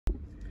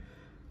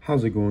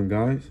How's it going,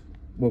 guys?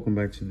 Welcome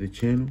back to the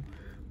channel.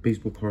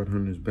 Baseball Card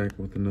Hunters back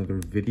with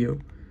another video.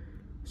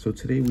 So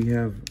today we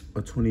have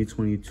a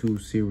 2022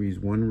 Series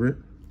 1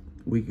 rip.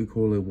 We could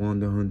call it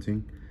Wanda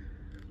hunting.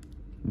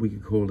 We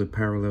could call it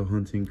parallel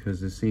hunting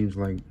because it seems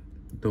like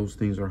those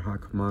things are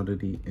hot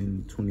commodity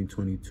in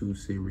 2022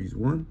 Series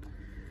 1.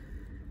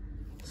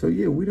 So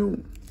yeah,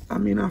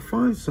 I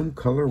find some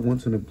color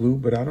once in a blue,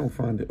 but I don't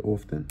find it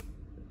often.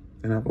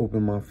 And I've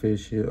opened my fair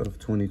share of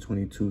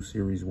 2022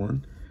 Series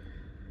 1.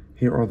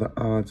 Here are the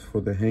odds for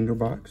the hanger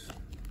box.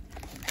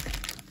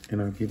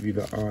 And I'll give you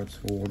the odds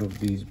for one of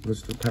these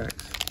blister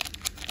packs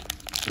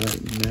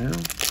right now.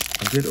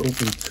 I did open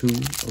 2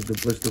 of the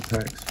blister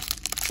packs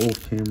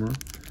off camera.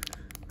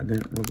 I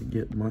didn't really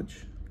get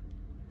much.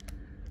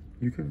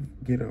 You can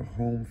get a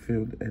home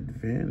field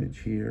advantage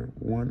here.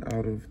 1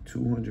 out of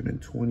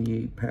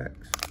 228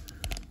 packs.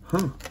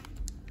 Huh.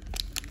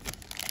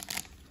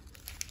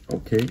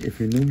 Okay, if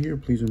you're new here,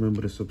 please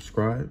remember to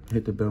subscribe,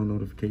 hit the bell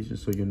notification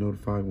so you're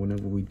notified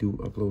whenever we do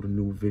upload a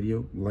new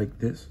video like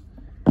this.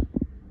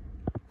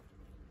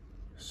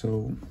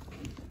 So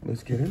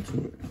let's get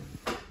into it.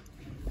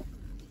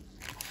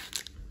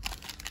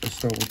 Let's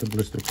start with the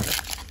blister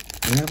pack.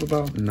 We have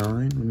about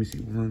 9. Let me see.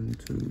 1,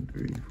 2,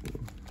 3,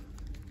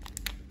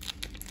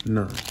 4,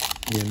 9.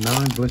 Yeah,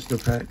 9 blister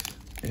packs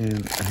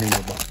and a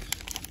hanger box.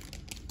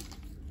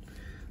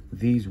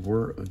 These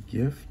were a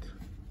gift.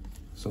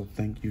 So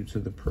thank you to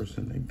the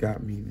person that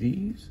got me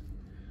these.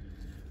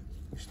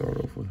 We start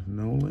off with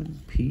Nolan,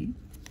 Pete.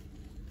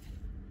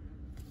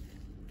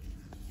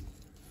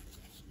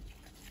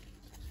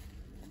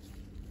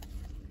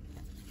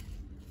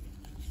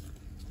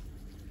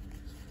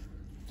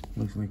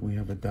 Looks like we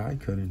have a die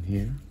cut in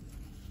here.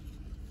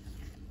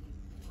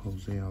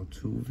 Jose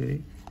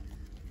Altuve.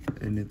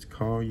 And it's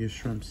Carl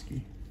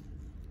Yastrzemski.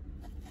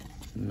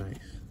 Nice.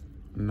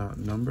 Not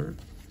numbered.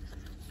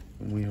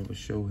 And we have a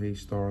Shohei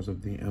Stars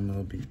of the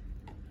MLB.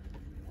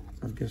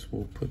 I guess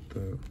we'll put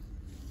the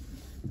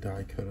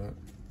die cut up.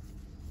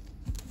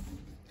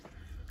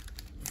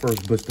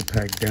 First blister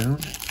pack down.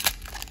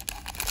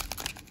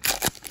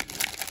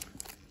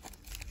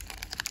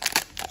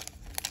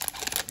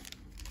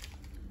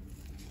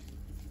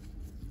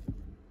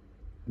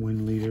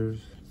 Win leaders.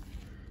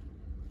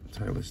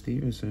 Tyler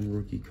Stevenson,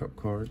 rookie cup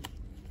card.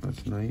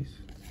 That's nice.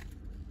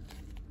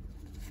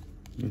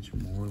 Mitch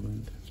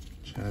Moreland.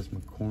 Chas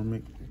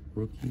McCormick,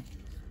 rookie.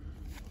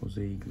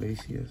 Jose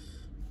Iglesias.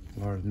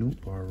 Lars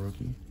Nootbaar,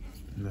 rookie.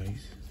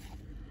 Nice.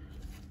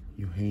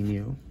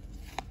 Eugenio.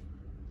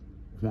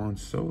 Juan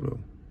Soto.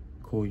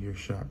 Call your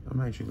shot.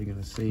 I'm actually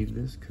going to save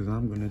this because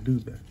I'm going to do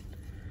that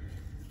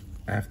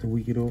after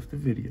we get off the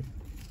video.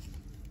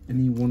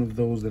 Any one of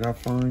those that I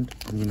find,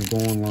 I'm going to go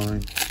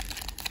online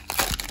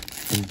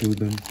and do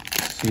them.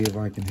 See if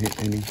I can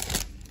hit any.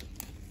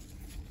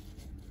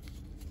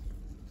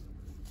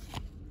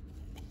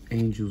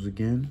 Angels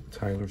again,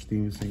 Tyler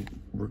Stevenson,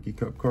 rookie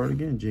cup card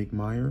again. Jake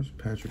Myers,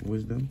 Patrick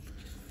Wisdom,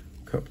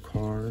 cup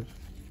card.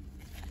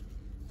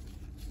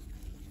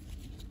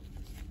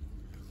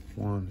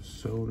 Juan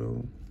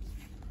Soto.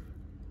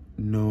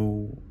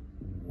 No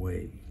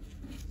way.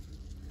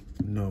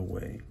 No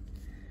way.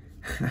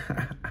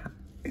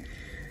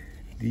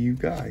 Do you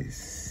guys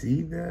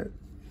see that?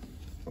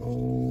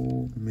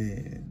 Oh,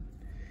 man.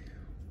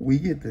 We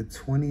get the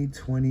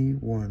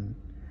 2021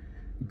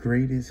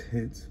 greatest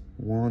hits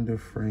Wander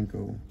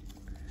Franco,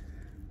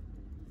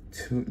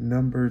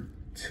 number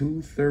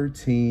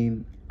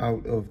 213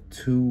 out of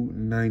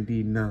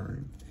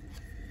 299.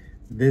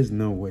 There's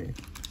no way.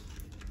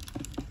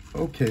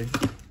 Okay.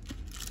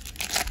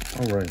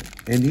 All right.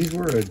 And these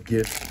were a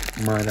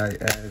gift, might I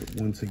add,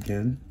 once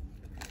again.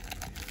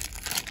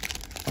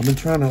 I've been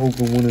trying to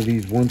open one of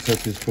these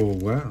one-touches for a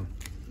while.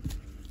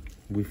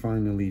 We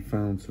finally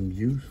found some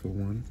use for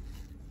one.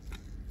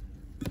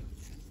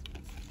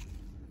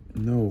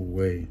 No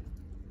way.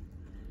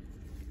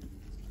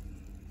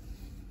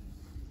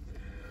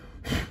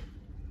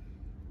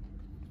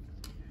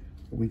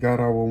 We got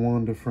our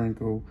Wander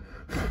Franco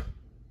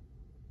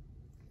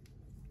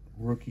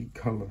rookie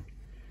color.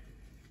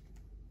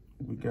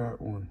 We got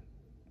one.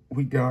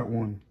 We got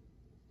one.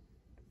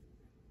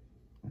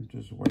 I'm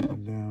just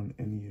wiping down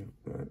any of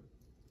that.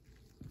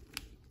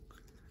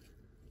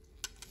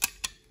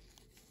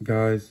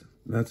 Guys,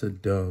 that's a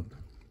dub.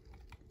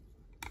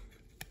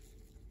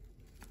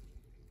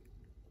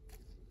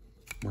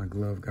 My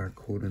glove got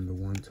caught in the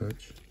one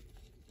touch.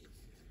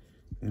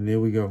 And there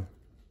we go.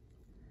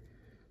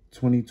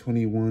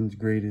 2021's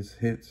greatest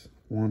hits,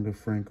 Wander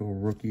Franco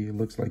rookie. It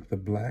looks like the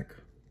black.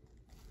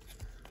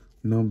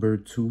 Number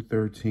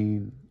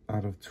 213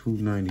 out of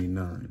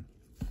 299.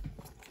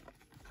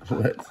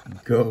 Let's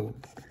go.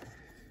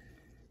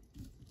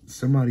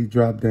 Somebody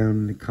drop down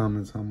in the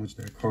comments how much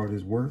that card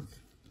is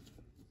worth.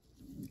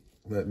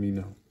 Let me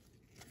know.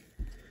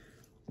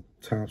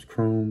 Topps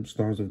Chrome,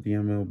 Stars of the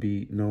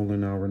MLB,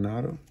 Nolan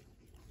Arenado.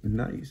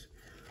 Nice.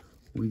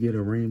 We get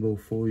a rainbow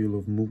foil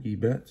of Mookie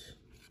Betts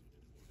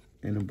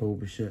and a Bo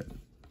Bichette.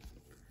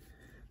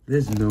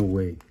 There's no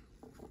way.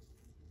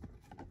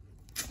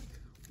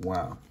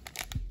 Wow.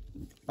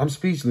 I'm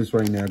speechless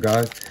right now,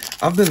 guys.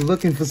 I've been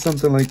looking for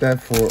something like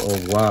that for a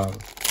while.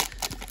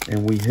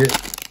 And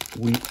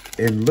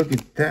and look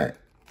at that.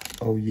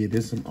 Oh yeah,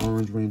 there's some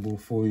orange rainbow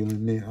foil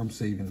in there. I'm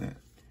saving that.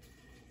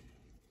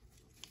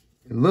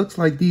 It looks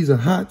like these are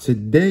hot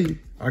today.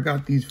 I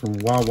got these from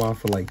Wawa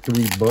for like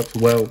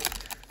 $3. Well,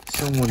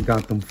 someone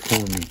got them for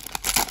me.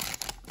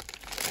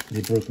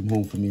 They brought them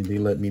home for me. They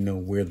let me know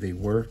where they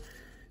were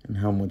and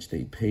how much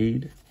they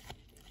paid.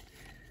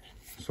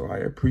 So I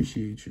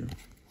appreciate you.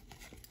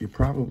 You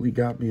probably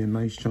got me a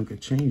nice chunk of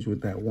change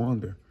with that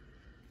Wander.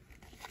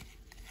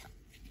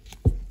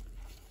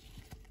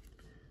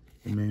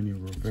 Emmanuel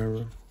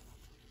Rivera.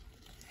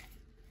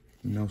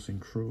 Nelson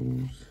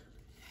Cruz.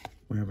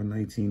 We have a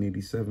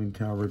 1987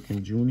 Cal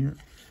Ripken Jr.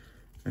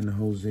 and a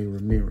Jose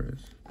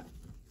Ramirez.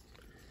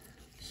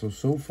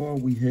 So far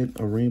we hit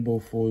a rainbow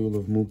foil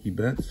of Mookie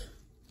Betts,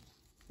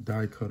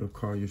 die cut of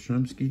Carl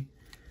Yastrzemski,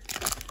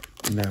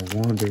 and that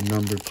Wander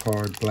numbered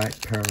card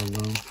black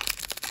parallel.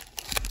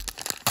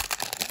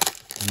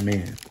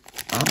 Man,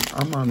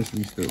 I'm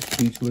honestly still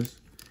speechless.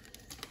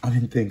 I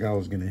didn't think I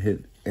was gonna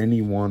hit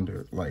any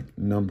Wander like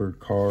numbered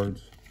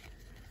cards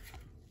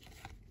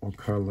or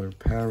color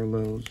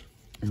parallels,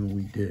 and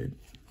we did.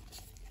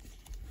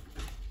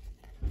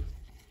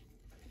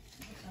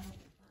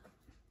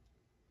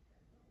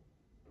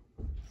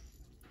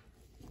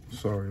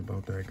 Sorry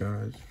about that,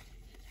 guys.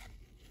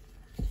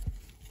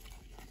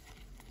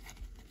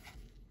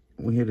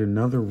 We hit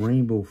another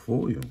rainbow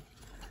foil.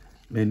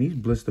 Man, these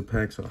blister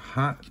packs are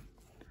hot.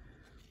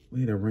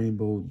 We hit a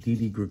rainbow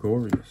Didi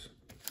Gregorius.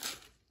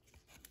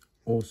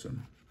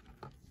 Awesome.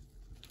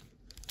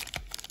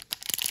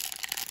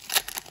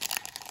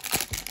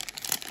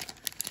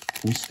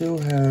 We still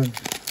have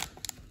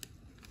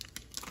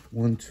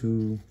 1,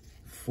 2,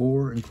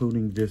 4,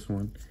 including this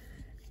one,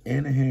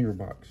 and a hanger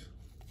box.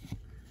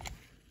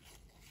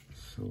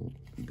 So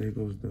there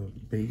goes the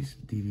base,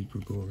 Didi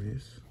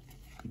Gregorius,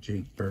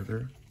 Jake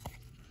Berger,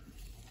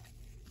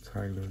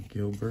 Tyler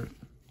Gilbert,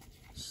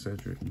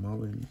 Cedric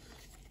Mullins.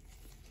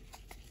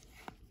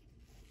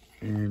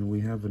 And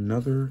we have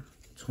another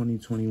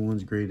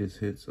 2021's greatest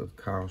hits of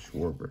Kyle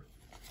Schwarber.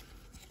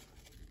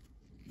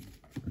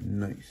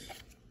 Nice.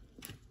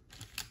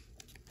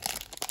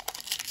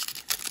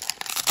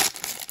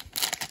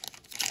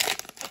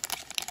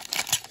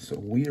 So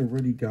we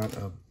already got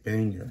a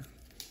banger.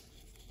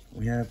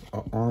 We have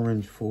an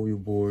orange foil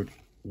board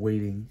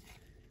waiting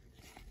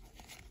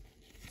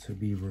to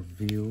be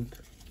revealed.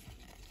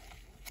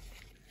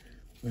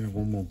 We have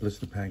one more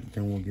blister pack,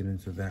 then we'll get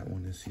into that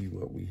one and see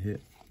what we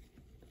hit.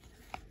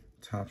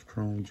 Topps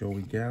Chrome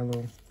Joey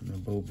Gallo and a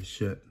Bo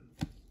Bichette.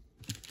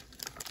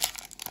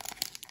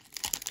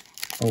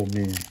 Oh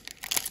man,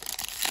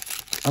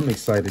 I'm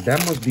excited. That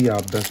must be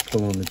our best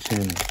pull on the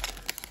channel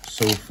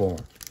so far.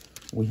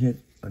 We hit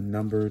a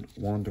numbered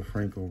Wander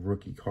Franco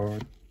rookie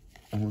card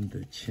on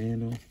the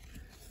channel.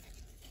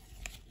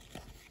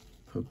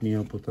 Hook me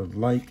up with a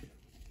like,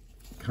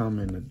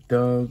 comment a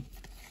dub.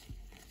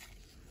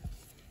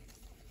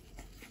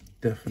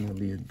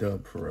 Definitely a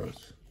dub for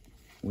us.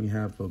 We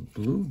have a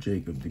blue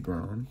Jacob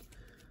deGrom.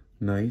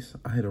 Nice.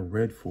 I had a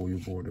red foil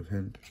board of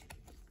him.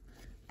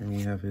 And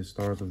we have his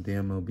Stars of the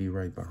MLB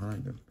right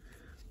behind him.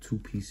 2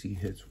 PC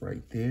hits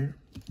right there.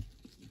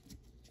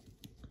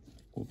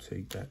 We'll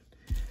take that.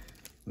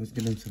 Let's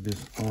get into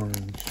this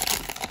orange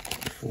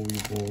foil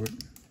board.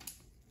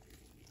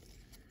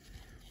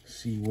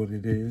 See what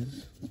it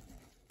is.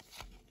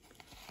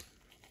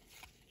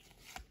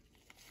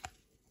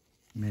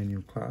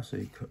 Manual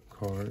Classic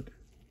card.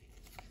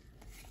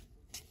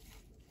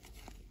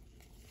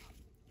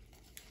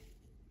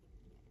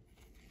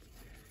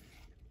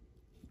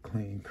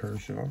 Clayton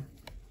Kershaw.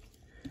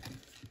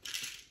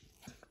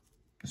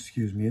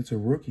 Excuse me, it's a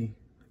rookie.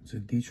 It's a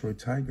Detroit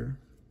Tiger.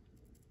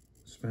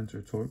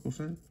 Spencer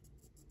Torkelson.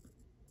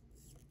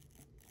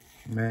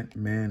 Matt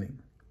Manning.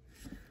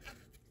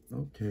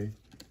 Okay,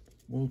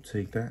 we'll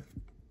take that.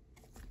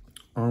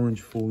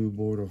 Orange foil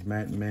board of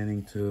Matt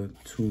Manning to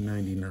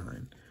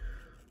 $2.99.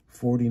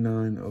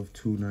 49 of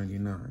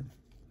 $2.99.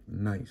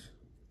 Nice.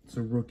 It's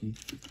a rookie.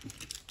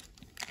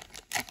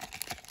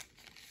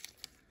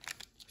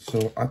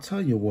 So I'll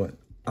tell you what,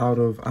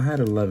 I had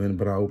 11,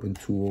 but I opened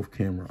 2 off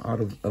camera. Out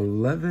of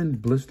 11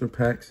 blister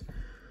packs,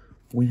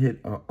 we hit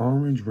an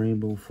orange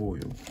rainbow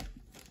foil.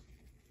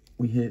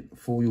 We hit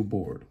foil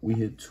board. We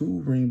hit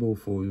 2 rainbow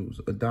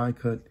foils, a die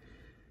cut,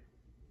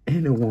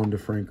 and a Wander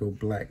Franco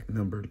black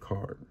numbered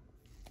card.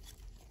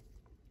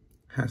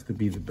 Has to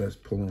be the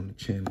best pull on the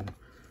channel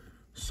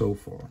so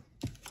far.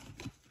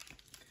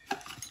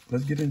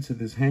 Let's get into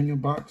this hanger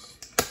box.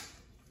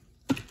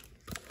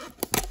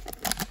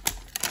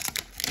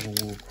 And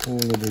we'll call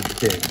it a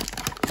day.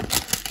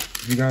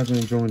 If you guys are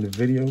enjoying the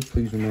video,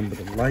 please remember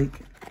to like,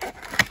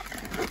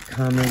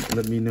 comment,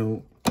 let me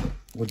know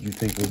what you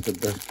think was the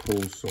best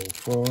pull so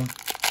far.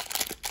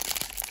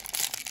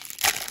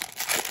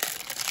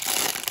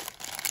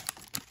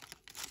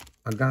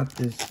 I got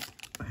this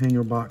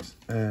hanger box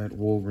at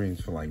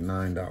Walgreens for like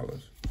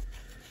 $9.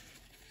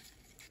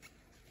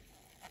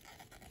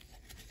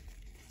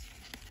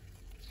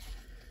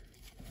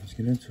 let's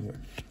get into it.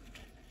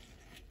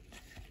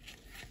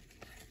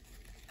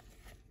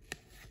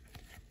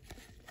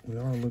 We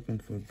are looking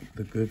for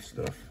the good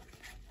stuff.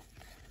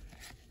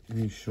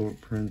 These short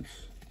prints.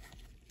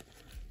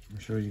 I'm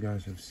sure you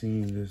guys have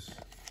seen this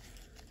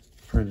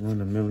print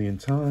run a million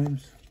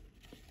times.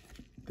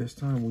 This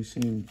time we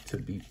seem to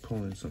be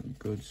pulling some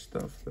good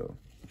stuff though.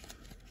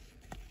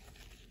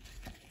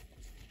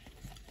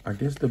 I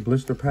guess the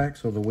blister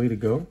packs are the way to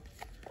go.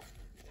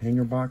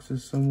 Hanger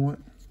boxes somewhat.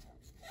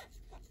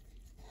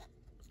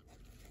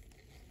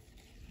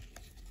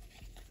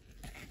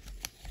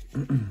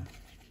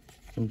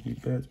 Funky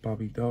Bets,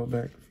 Bobby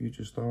Dahlbeck,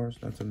 Future Stars.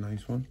 That's a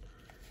nice one.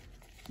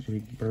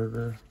 Jake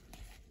Berger.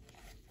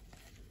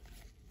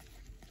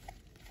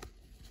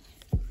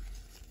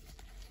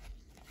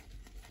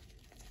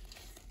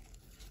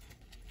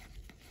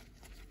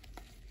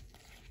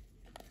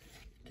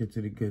 Get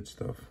to the good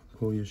stuff.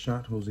 Pull your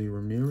shot, Jose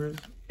Ramirez.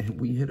 And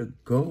we hit a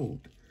gold.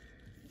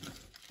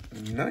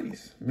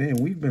 Nice. Man,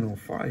 we've been on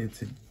fire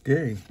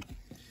today.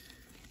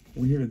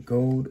 We hit a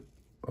gold,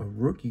 a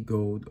rookie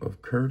gold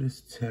of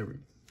Curtis Terry.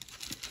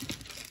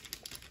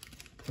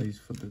 Plays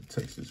for the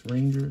Texas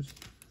Rangers.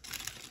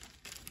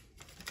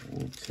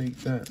 We'll take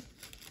that.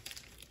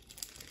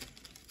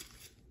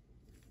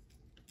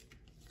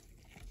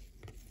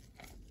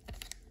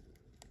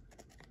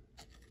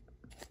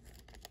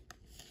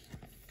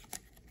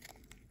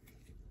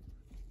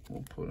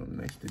 We'll put him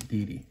next to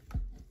Didi.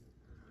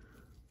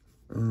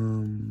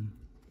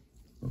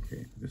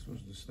 Okay, this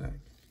was the stack.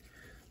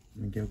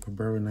 Miguel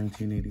Cabrera,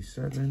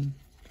 1987.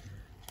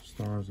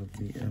 Stars of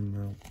the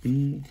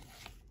MLB.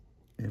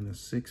 And a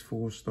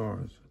 6-4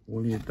 stars.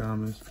 Willie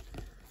Adames,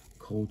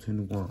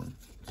 Colton Wong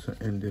to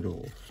end it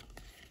off.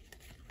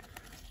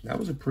 That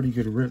was a pretty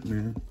good rip,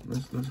 man.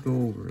 Let's go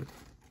over it.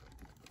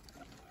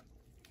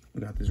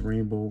 We got this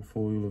rainbow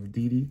foil of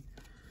Didi.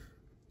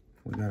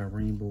 We got a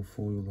rainbow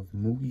foil of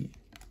Moogie.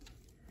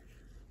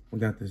 We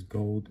got this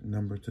gold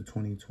number to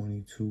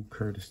 2022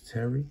 Curtis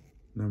Terry,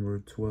 number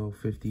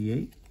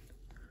 1258.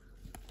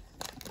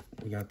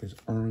 We got this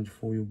orange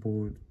foil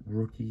board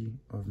rookie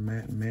of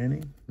Matt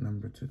Manning,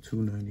 number to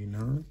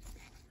 299.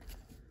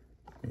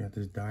 We got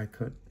this die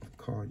cut of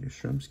Carl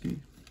Yastrzemski.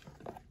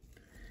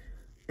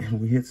 And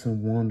we hit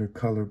some Wonder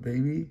color,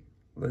 baby.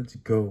 Let's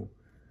go.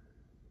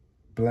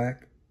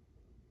 Black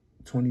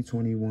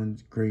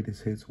 2021's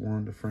greatest hits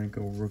Wanda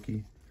Franco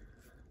rookie,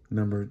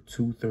 number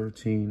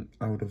 213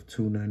 out of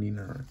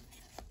 299.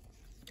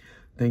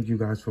 Thank you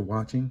guys for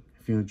watching.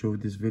 If you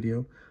enjoyed this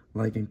video,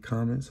 like and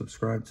comment,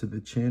 subscribe to the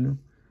channel.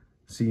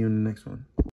 See you in the next one.